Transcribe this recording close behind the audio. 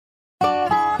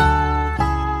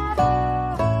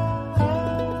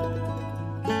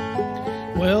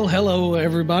Hello,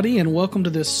 everybody, and welcome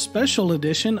to this special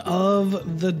edition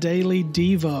of the Daily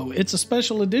Devo. It's a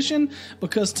special edition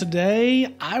because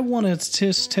today I want to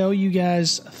just tell you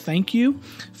guys thank you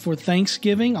for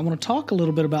Thanksgiving. I want to talk a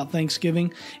little bit about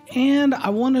Thanksgiving, and I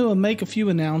want to make a few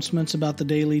announcements about the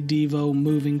Daily Devo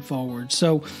moving forward.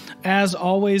 So, as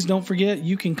always, don't forget,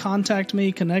 you can contact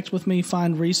me, connect with me,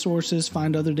 find resources,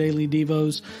 find other Daily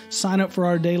Devos, sign up for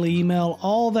our daily email,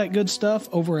 all that good stuff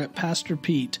over at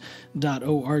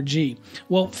pastorpete.org.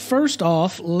 Well, first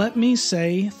off, let me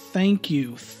say thank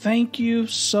you. Thank you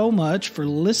so much for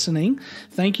listening.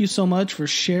 Thank you so much for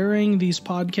sharing these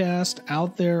podcasts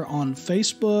out there on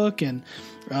Facebook and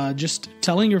just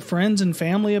telling your friends and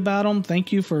family about them.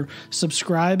 Thank you for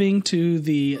subscribing to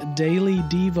the Daily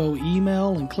Devo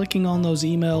email and clicking on those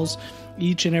emails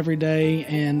each and every day.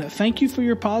 And thank you for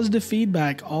your positive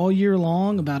feedback all year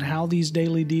long about how these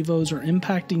Daily Devos are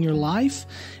impacting your life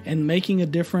and making a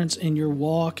difference in your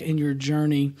walk and your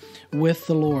journey with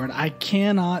the Lord. I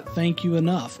cannot thank you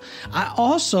enough. I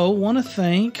also want to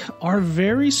thank our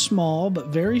very small but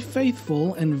very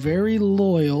faithful and very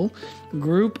loyal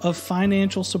group of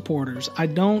financial supporters. I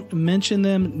don't mention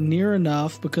them near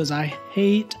enough because I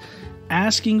hate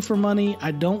asking for money.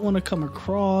 I don't want to come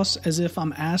across as if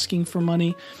I'm asking for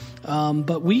money,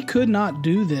 but we could not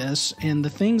do this, and the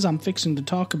things I'm fixing to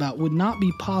talk about would not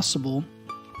be possible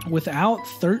without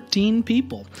 13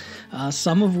 people,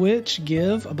 some of which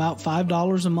give about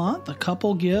 $5 a month. A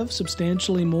couple give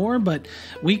substantially more, but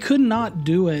we could not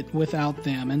do it without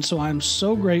them. And so I'm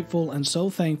so grateful and so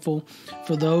thankful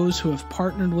for those who have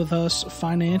partnered with us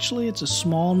financially. It's a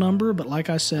small number, but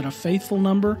like I said, a faithful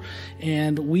number,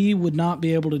 and we would not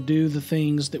be able to do the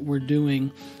things that we're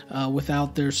doing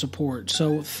without their support.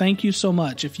 So thank you so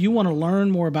much. If you want to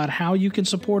learn more about how you can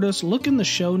support us, look in the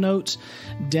show notes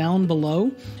down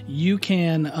below. You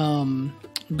can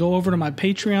go over to my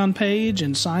Patreon page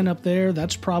and sign up there.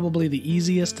 That's probably the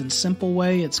easiest and simple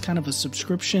way. It's kind of a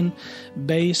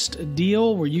subscription-based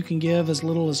deal where you can give as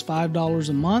little as $5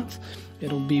 a month.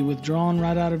 It'll be withdrawn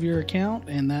right out of your account,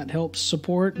 and that helps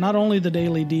support not only the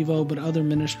Daily Devo, but other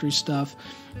ministry stuff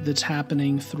that's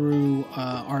happening through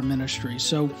our ministry.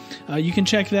 So you can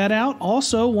check that out.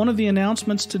 Also, one of the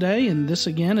announcements today, and this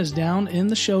again is down in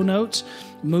the show notes,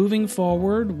 moving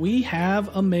forward, we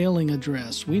have a mailing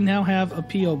address. We now have a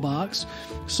P.O. box.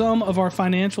 Some of our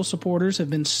financial supporters have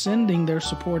been sending their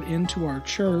support into our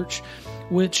church,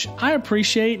 which I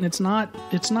appreciate, and it's not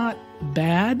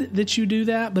bad that you do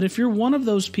that, but if you're one of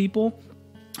those people,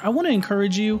 I want to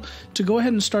encourage you to go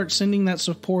ahead and start sending that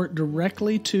support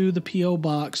directly to the P.O.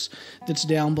 box that's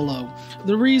down below.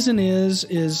 The reason is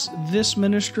this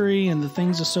ministry and the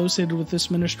things associated with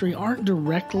this ministry aren't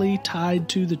directly tied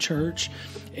to the church,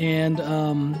 and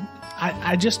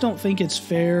I just don't think it's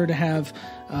fair to have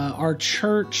our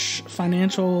church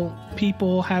financial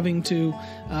people having to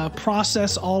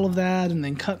process all of that and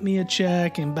then cut me a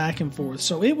check and back and forth.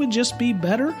 So it would just be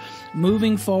better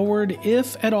moving forward,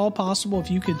 if at all possible, if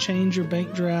you could change your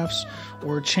bank drafts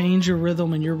or change your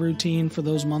rhythm and your routine for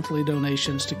those monthly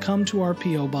donations to come to our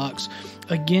P.O. box.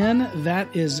 Again,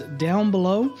 that is down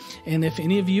below. And if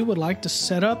any of you would like to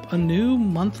set up a new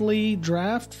monthly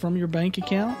draft from your bank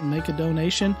account and make a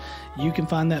donation, you can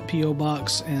find that P.O.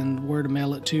 box and where to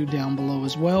mail it to down below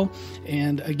as well.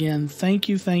 And again, thank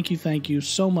you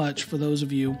so much for those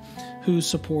of you who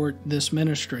support this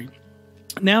ministry.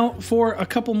 Now, for a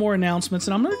couple more announcements,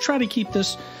 and I'm going to try to keep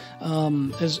this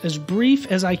as brief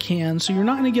as I can, so you're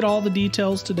not going to get all the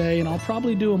details today, and I'll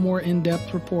probably do a more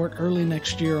in-depth report early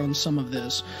next year on some of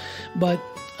this. But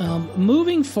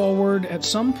moving forward at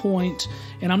some point,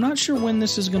 and I'm not sure when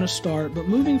this is going to start, but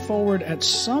moving forward at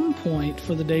some point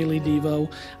for the Daily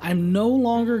Devo, I'm no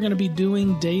longer going to be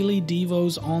doing Daily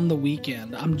Devos on the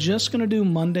weekend. I'm just going to do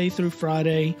Monday through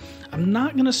Friday. I'm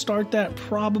not going to start that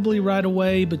probably right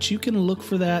away, but you can look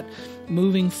for that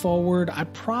moving forward. I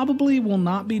probably will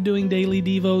not be doing Daily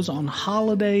Devos on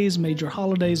holidays, major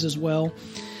holidays as well.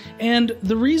 And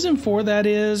the reason for that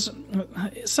is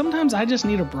sometimes I just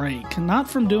need a break, not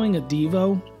from doing a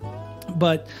Devo,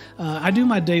 but I do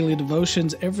my daily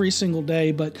devotions every single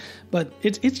day, but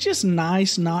it's just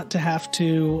nice not to have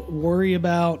to worry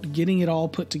about getting it all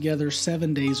put together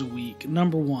 7 days a week,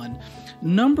 number one.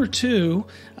 Number two,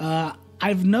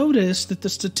 I've noticed that the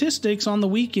statistics on the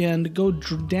weekend go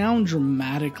down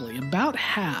dramatically. About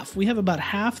half. We have about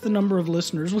half the number of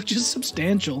listeners, which is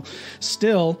substantial.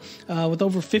 Still, with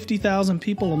over 50,000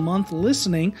 people a month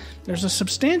listening, there's a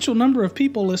substantial number of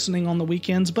people listening on the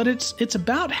weekends, but it's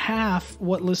about half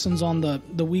what listens on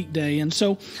the weekday. And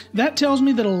so that tells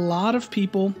me that a lot of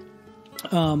people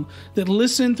that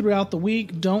listen throughout the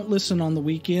week don't listen on the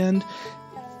weekend.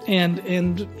 And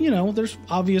there's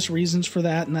obvious reasons for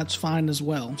that, and that's fine as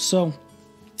well. So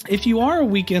if you are a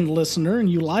weekend listener and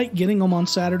you like getting them on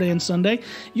Saturday and Sunday,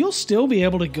 you'll still be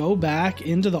able to go back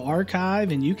into the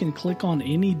archive and you can click on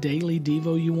any daily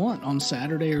Devo you want on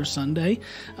Saturday or Sunday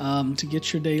to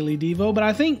get your daily Devo. But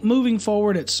I think moving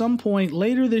forward at some point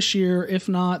later this year, if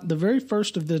not the very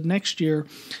first of the next year,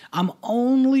 I'm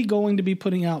only going to be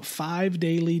putting out 5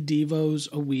 daily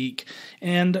Devos a week.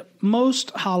 And most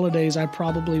holidays I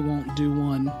probably won't do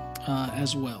one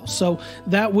as well. So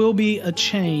that will be a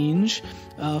change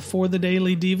for the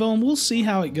Daily Devo, and we'll see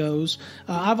how it goes.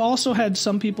 I've also had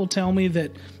some people tell me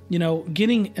that,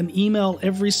 getting an email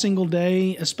every single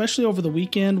day, especially over the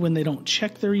weekend when they don't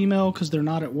check their email because they're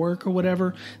not at work or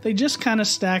whatever, they just kind of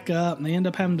stack up and they end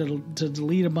up having to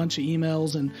delete a bunch of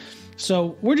emails. And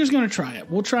so we're just going to try it.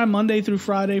 We'll try Monday through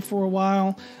Friday for a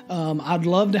while. I'd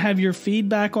love to have your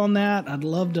feedback on that. I'd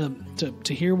love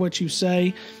to hear what you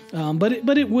say.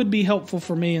 But it would be helpful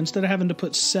for me, instead of having to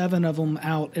put 7 of them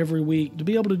out every week, to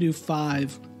be able to do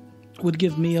 5 would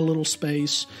give me a little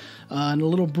space and a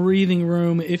little breathing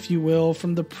room, if you will,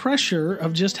 from the pressure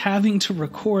of just having to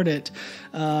record it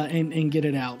and get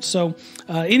it out. So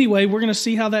anyway, we're going to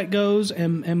see how that goes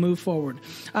and move forward.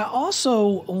 I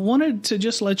also wanted to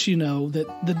just let you know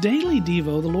that the Daily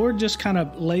Devo, the Lord just kind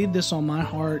of laid this on my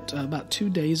heart about 2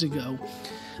 days ago.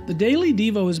 The Daily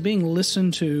Devo is being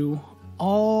listened to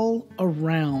all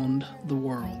around the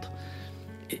world.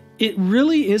 It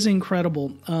really is incredible.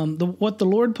 What the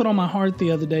Lord put on my heart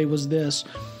the other day was this,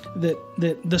 that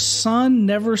the sun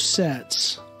never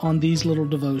sets on these little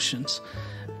devotions,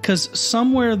 because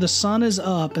somewhere the sun is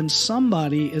up and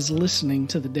somebody is listening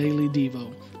to the Daily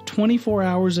Devo. 24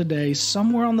 hours a day,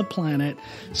 somewhere on the planet,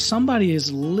 somebody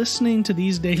is listening to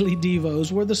these daily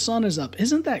Devos where the sun is up.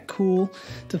 Isn't that cool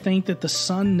to think that the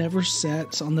sun never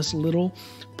sets on this little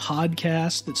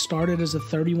podcast that started as a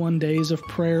 31 days of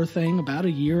prayer thing about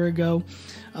a year ago?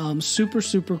 Super,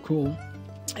 super cool.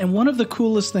 And one of the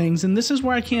coolest things, and this is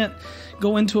where I can't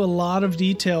go into a lot of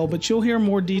detail, but you'll hear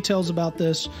more details about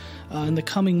this in the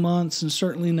coming months and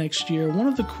certainly next year. One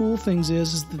of the cool things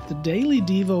is that the Daily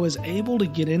Devo is able to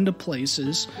get into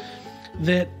places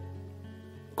that,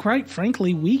 quite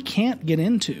frankly, we can't get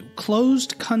into.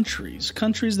 Closed countries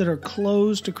that are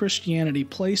closed to Christianity,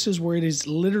 places where it is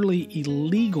literally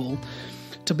illegal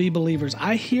to be believers.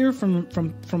 I hear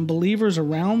from believers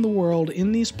around the world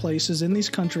in these places, in these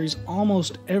countries,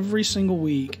 almost every single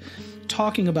week,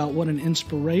 talking about what an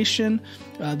inspiration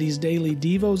these daily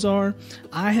Devos are.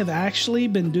 I have actually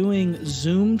been doing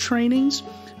Zoom trainings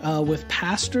with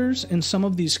pastors in some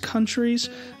of these countries.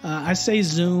 I say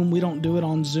Zoom, we don't do it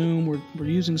on Zoom. We're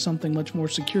using something much more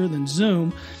secure than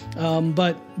Zoom,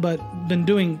 but been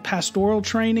doing pastoral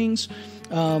trainings.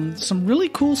 Some really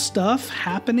cool stuff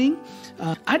happening.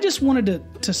 I just wanted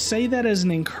to say that as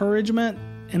an encouragement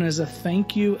and as a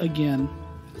thank you again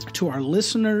to our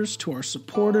listeners, to our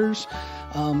supporters,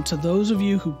 to those of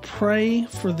you who pray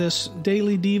for this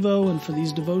Daily Devo and for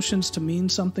these devotions to mean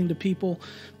something to people.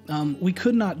 We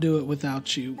could not do it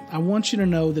without you. I want you to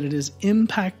know that it is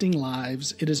impacting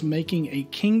lives. It is making a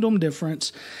kingdom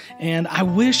difference. And I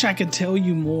wish I could tell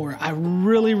you more. I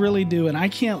really, really do. And I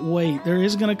can't wait. There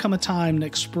is going to come a time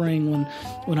next spring when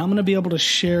I'm going to be able to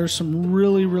share some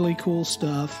really, really cool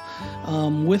stuff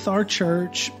with our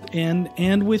church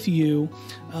and with you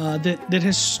that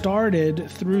has started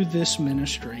through this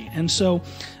ministry. And so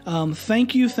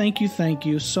thank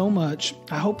you so much.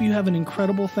 I hope you have an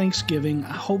incredible Thanksgiving.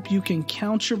 I hope you can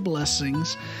count your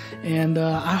blessings. And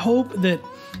I hope that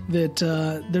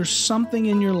there's something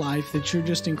in your life that you're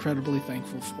just incredibly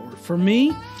thankful for. For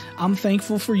me, I'm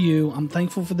thankful for you. I'm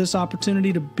thankful for this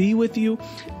opportunity to be with you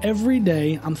every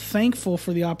day. I'm thankful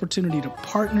for the opportunity to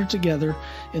partner together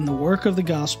in the work of the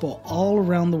gospel all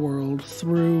around the world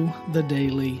through the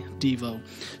Daily Devo.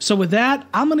 So with that,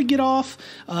 I'm going to get off.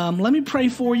 Let me pray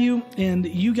for you, and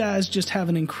you guys just have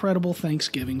an incredible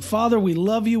Thanksgiving. Father, we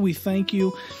love you. We thank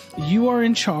you. You are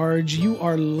in charge. You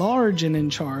are large and in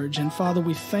charge. And Father,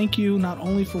 we thank you not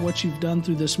only for what you've done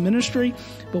through this ministry,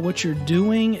 but what you're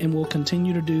doing and will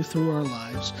continue to do through our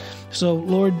lives. So,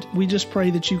 Lord, we just pray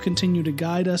that you continue to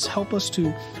guide us, help us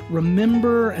to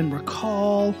remember and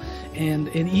recall and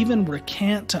even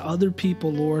recant to other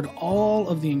people, Lord, all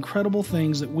of the incredible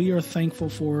things that we are thankful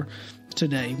for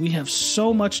today. We have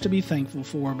so much to be thankful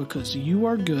for because you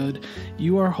are good,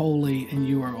 you are holy, and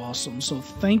you are awesome. So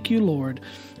thank you, Lord,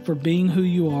 for being who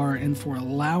you are and for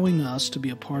allowing us to be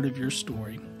a part of your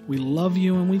story. We love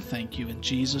you and we thank you in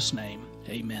Jesus' name.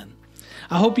 Amen.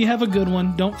 I hope you have a good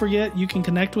one. Don't forget, you can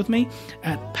connect with me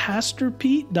at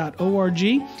pastorpete.org,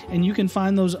 and you can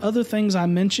find those other things I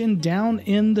mentioned down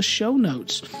in the show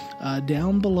notes,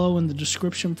 down below in the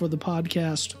description for the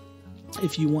podcast,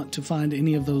 if you want to find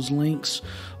any of those links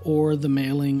or the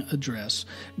mailing address.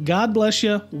 God bless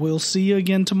you. We'll see you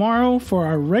again tomorrow for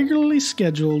our regularly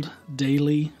scheduled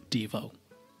Daily Devo.